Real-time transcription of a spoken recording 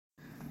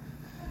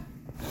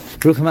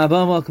Bruchim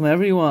Abba, welcome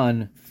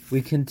everyone.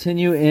 We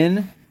continue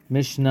in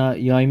Mishnah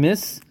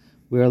Yomis.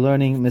 We are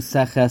learning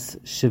Meseches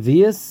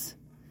Shavios,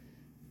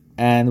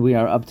 and we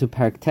are up to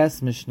Parak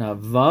Tes, Mishnah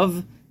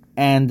Vav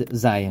and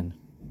Zayin.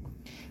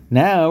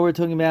 Now we're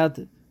talking about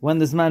when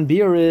the Zman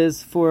Biur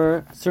is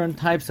for certain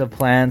types of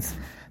plants.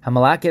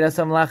 Hamalakid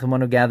Asamlach,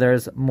 one who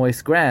gathers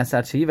moist grass,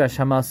 Achivash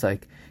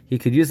Hamasaik. He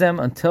could use them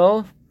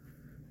until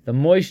the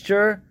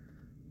moisture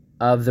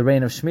of the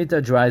rain of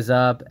Shemitah dries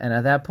up, and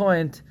at that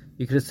point,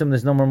 you could assume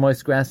there's no more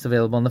moist grass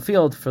available in the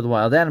field for the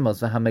wild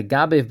animals.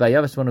 V'hamegabev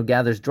bayavis, one who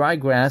gathers dry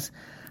grass,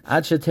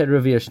 ad sheter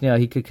revi shniya,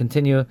 he could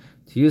continue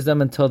to use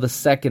them until the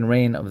second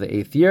rain of the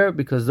 8th year,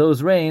 because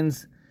those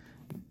rains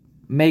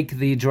make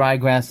the dry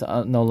grass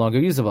no longer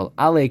usable.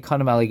 Ale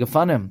kanim ale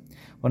gefanim,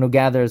 one who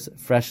gathers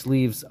fresh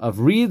leaves of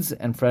reeds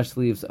and fresh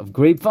leaves of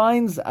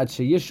grapevines, ad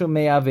sheyishu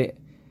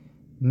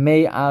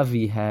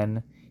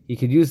me'avihen, he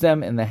could use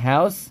them in the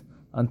house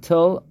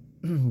until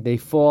they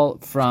fall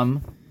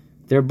from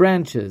their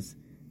branches.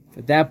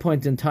 At that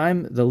point in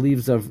time, the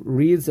leaves of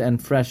reeds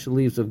and fresh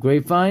leaves of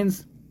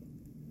grapevines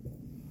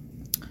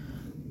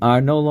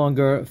are no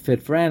longer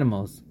fit for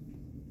animals.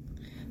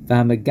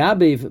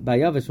 V'hamegabev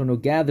bayavish, one who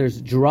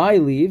gathers dry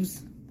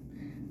leaves,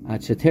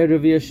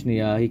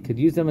 he could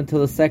use them until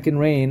the second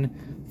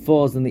rain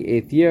falls in the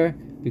 8th year,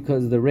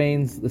 because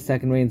the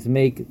second rains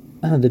make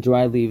the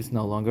dry leaves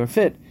no longer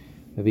fit.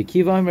 Rabbi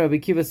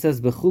Kiva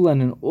says,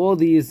 Bechulan, in all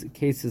these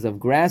cases of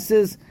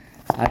grasses,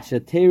 could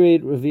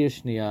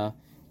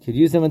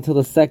use them until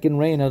the second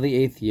rain of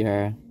the 8th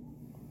year.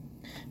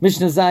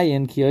 Mishnah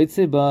Zayin,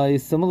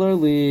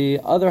 similarly,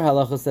 other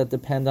halachos that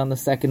depend on the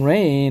second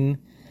rain.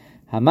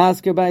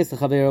 Hamasker bais,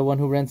 one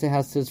who rents a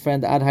house to his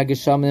friend ad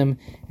hageshamim,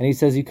 and he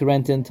says you could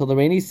rent it until the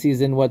rainy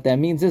season. What that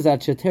means is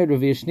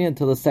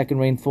until the second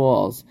rain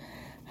falls.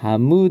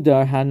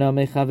 Hamudar hana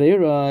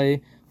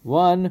mechaveroi,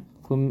 one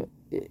whom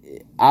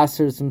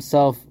asers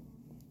himself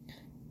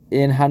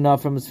in hana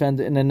from his friend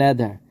in a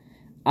neder.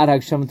 Ad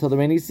hagsham until the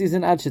rainy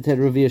season, ad sheter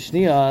revi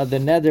shniya, the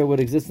neder would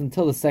exist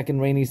until the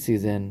second rainy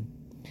season.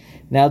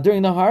 Now,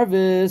 during the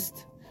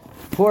harvest,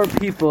 poor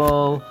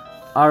people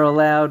are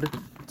allowed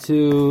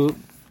to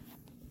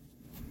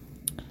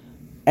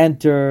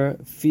enter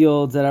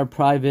fields that are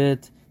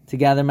private to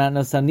gather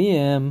matnos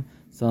aniyim.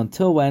 So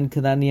until when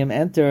could aniyim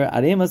enter?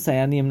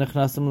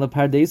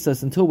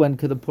 Until when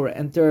could the poor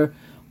enter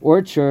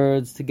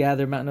orchards to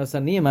gather matnos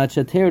aniyim? Ad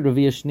sheter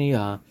revi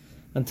shniya,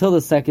 until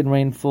the second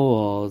rain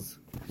falls.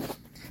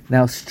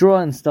 Now, straw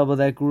and stubble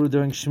that grew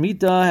during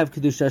Shemitah have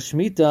Kedusha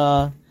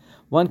Shemitah.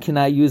 One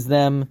cannot use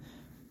them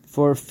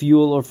for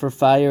fuel or for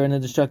fire in a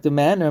destructive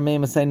manner.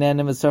 But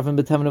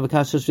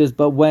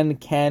when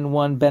can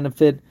one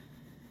benefit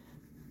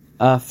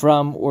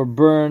from or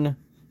burn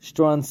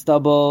straw and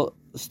stubble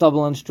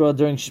and straw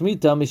during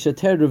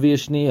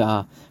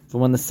Shemitah? For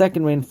when the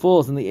second rain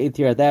falls in the 8th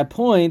year, at that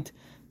point,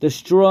 the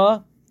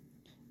straw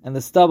and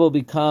the stubble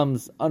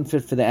becomes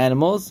unfit for the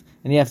animals,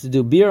 and you have to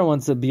do beer.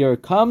 Once the beer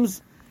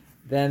comes,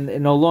 then it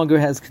no longer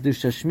has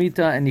Kedusha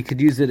Shemitah, and you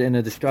could use it in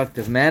a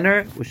destructive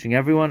manner. Wishing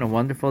everyone a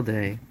wonderful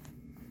day.